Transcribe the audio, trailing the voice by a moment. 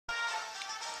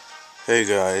Hey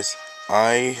guys,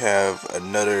 I have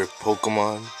another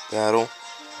Pokemon battle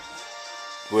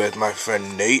with my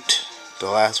friend Nate. The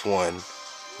last one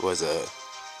was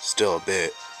still a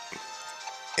bit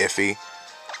iffy.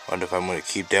 Wonder if I'm gonna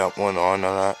keep that one on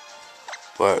or not.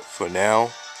 But for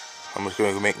now, I'm just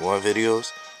gonna make more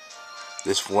videos.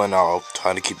 This one I'll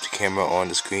try to keep the camera on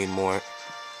the screen more.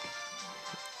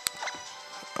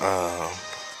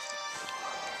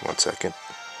 One second.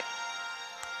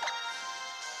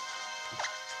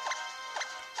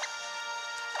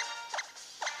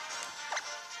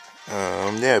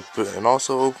 Yeah, and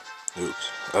also,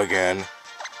 again.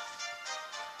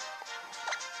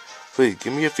 Please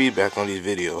give me your feedback on these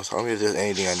videos. Tell me if there's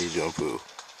anything I need to improve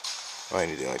or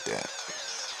anything like that.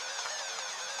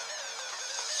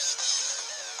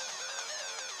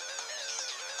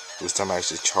 This time I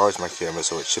actually charged my camera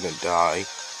so it shouldn't die,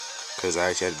 because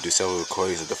I actually had to do several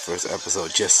recordings of the first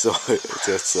episode just so I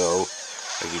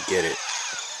could get it.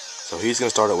 So he's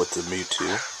gonna start out with the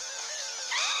Mewtwo.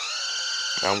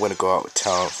 I'm gonna go out with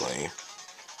Talonflame.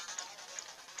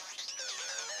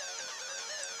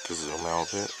 Just zoom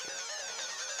out a bit.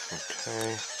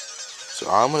 Okay. So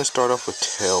I'm gonna start off with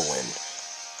Tailwind.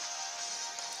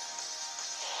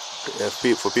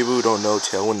 For people who don't know,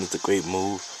 Tailwind is a great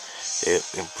move. It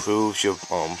improves your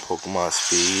Pokemon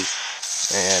speed,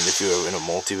 and if you're in a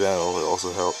multi-battle, it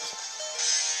also helps,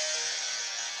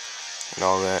 and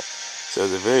all that. So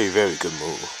it's a very, very good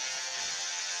move.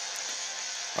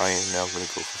 I am now going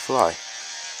to go for Fly.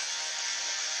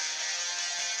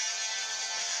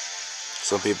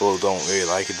 Some people don't really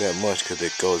like it that much because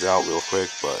it goes out real quick,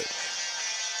 but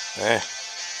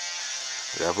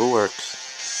whatever works.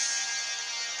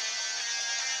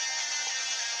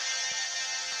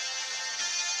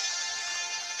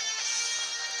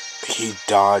 He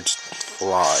dodged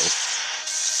Fly.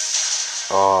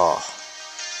 Oh.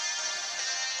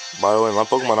 By the way, my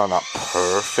Pokemon are not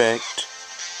perfect.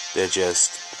 They're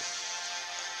just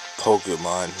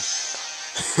Pokemon.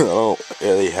 I don't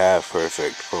really have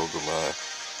perfect Pokemon.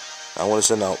 I want to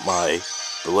send out my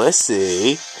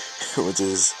Blissey, which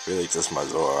is really just my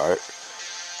Zoroark.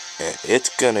 And it's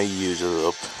gonna use a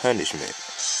little punishment.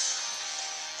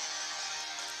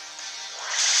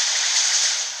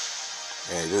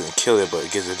 And it doesn't kill it, but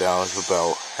it gets it down to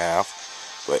about half.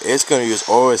 But it's gonna use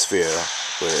Aura Sphere,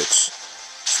 which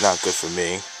is not good for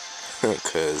me,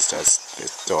 because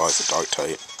it's a dark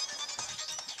type.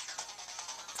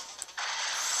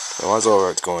 So my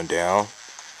Zoroark's going down.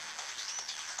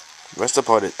 The rest of the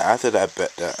part is after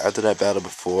that battle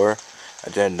before, I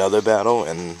did another battle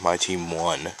and my team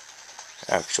won,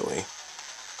 actually,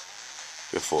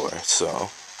 before. So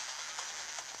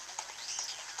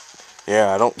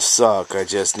yeah, I don't suck, I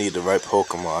just need the right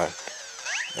Pokemon,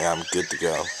 and I'm good to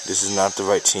go. This is not the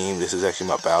right team. This is actually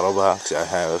my battle box I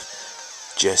have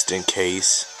just in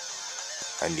case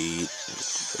I need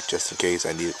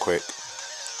a quick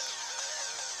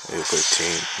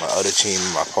team. My other team,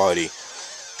 my party,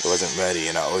 it wasn't ready,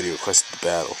 and I already requested the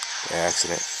battle by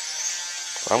accident.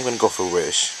 But I'm gonna go for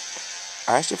Wish.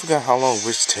 I actually forgot how long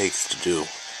Wish takes to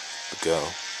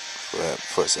go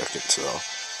for a second, so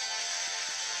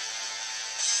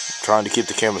trying to keep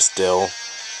the camera still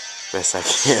best I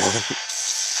can.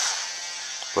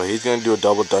 But he's gonna do a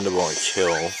double Thunderbolt and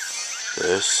kill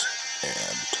this,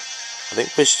 and I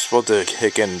think Wish is supposed to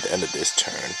kick in at the end of this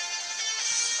turn.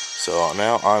 So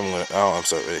now I'm really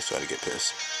starting to get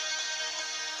pissed.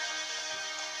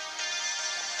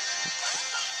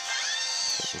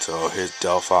 And so here's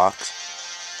Delphox,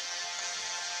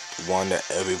 the one that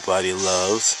everybody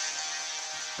loves,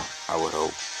 I would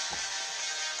hope.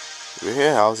 We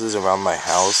hear houses around my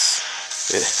house.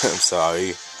 I'm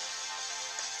sorry.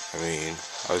 I mean,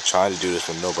 I was trying to do this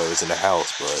when nobody was in the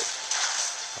house, but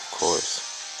of course.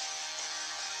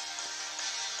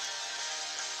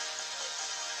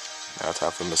 Now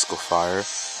time for Mystical Fire.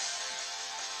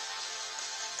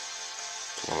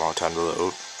 Took a long time to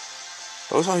load.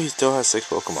 Notice how he still has 6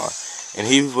 Pokemon. And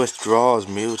he withdraws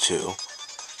Mewtwo.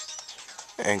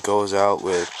 And goes out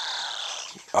with...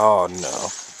 Oh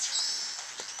no.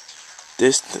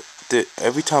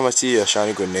 Every time I see a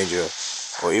shiny Greninja,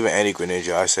 or even any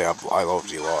Greninja, I say I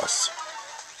already lost.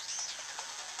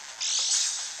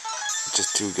 It's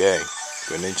just too gay.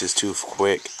 Greninja's too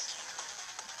quick.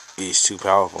 He's too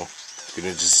powerful.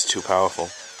 Greninja's too powerful.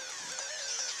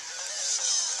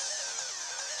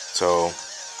 So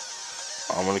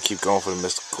I'm gonna keep going for the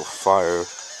Mystical Fire,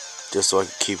 just so I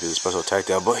can keep his special attack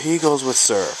down. But he goes with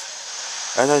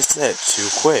Surf. As I said, too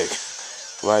quick.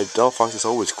 My Delphox is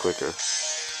always quicker.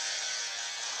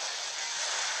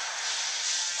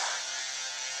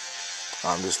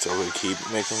 I'm just still gonna keep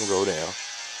making him go down.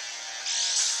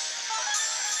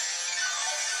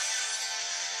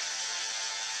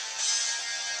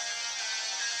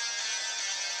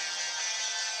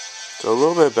 So a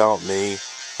little bit about me.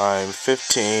 I'm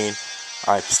 15.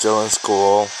 I'm still in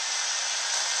school.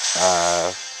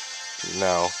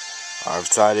 No, I've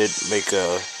decided to be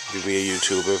a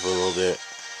YouTuber for a little bit.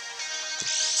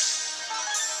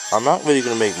 I'm not really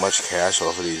gonna make much cash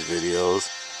off of these videos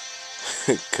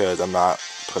because I'm not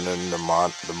putting the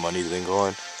money thing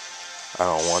on. I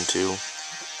don't want to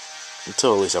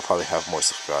until at least I probably have more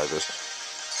subscribers.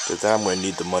 Because then I'm gonna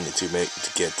need the money to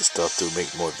get the stuff to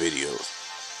make more videos.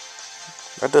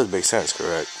 That does make sense,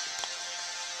 correct?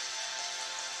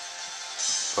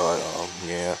 But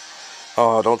yeah.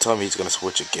 Oh, don't tell me he's gonna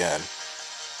switch again.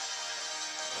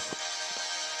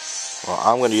 Well,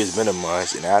 I'm going to use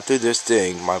minimize, and after this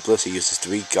thing, my Blissey uses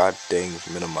 3 goddamn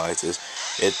minimizes.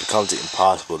 It becomes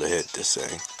impossible to hit this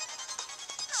thing.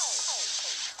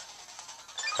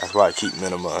 That's why I keep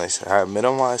minimize. I have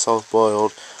minimize, soft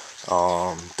boiled,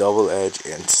 double edge,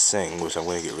 and sing, which I'm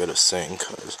going to get rid of sing,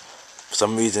 because for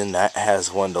some reason that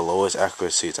has one of the lowest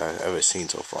accuracies I've ever seen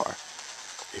so far.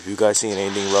 If you guys seen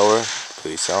anything lower,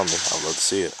 please tell me. I'd love to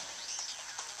see it.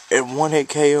 It 1-hit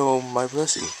KO my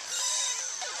Blissey.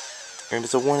 And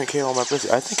it's a 1-hit KO on my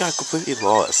Blissey. I think I completely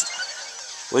lost.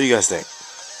 What do you guys think?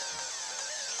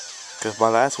 Because my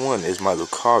last one is my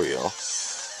Lucario.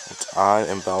 I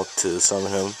am about to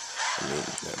summon him.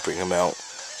 Bring him out.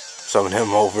 Summon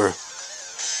him over.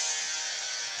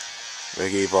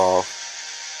 Mega Evolve.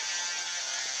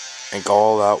 And go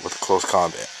all out with close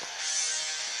combat.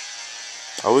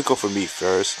 I would go for me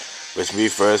first. Which me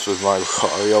first was my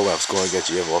Lucario when I was going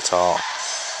against Yveltal.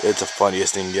 It's the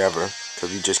funniest thing ever.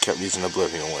 Because he just kept using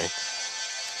Oblivion Wing.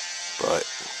 But,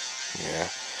 yeah.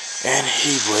 And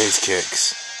he blaze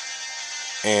kicks.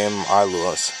 And I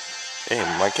lost.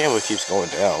 Damn, my camera keeps going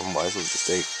down. Might as well just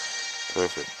take.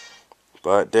 Perfect.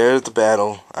 But there's the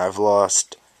battle. I've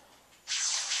lost.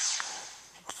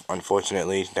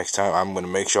 Unfortunately, next time I'm going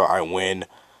to make sure I win.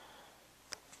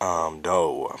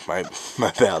 No. My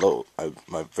battle,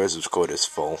 my versus score is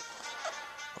full.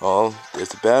 Well, there's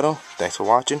the battle. Thanks for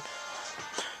watching.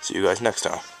 See you guys next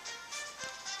time.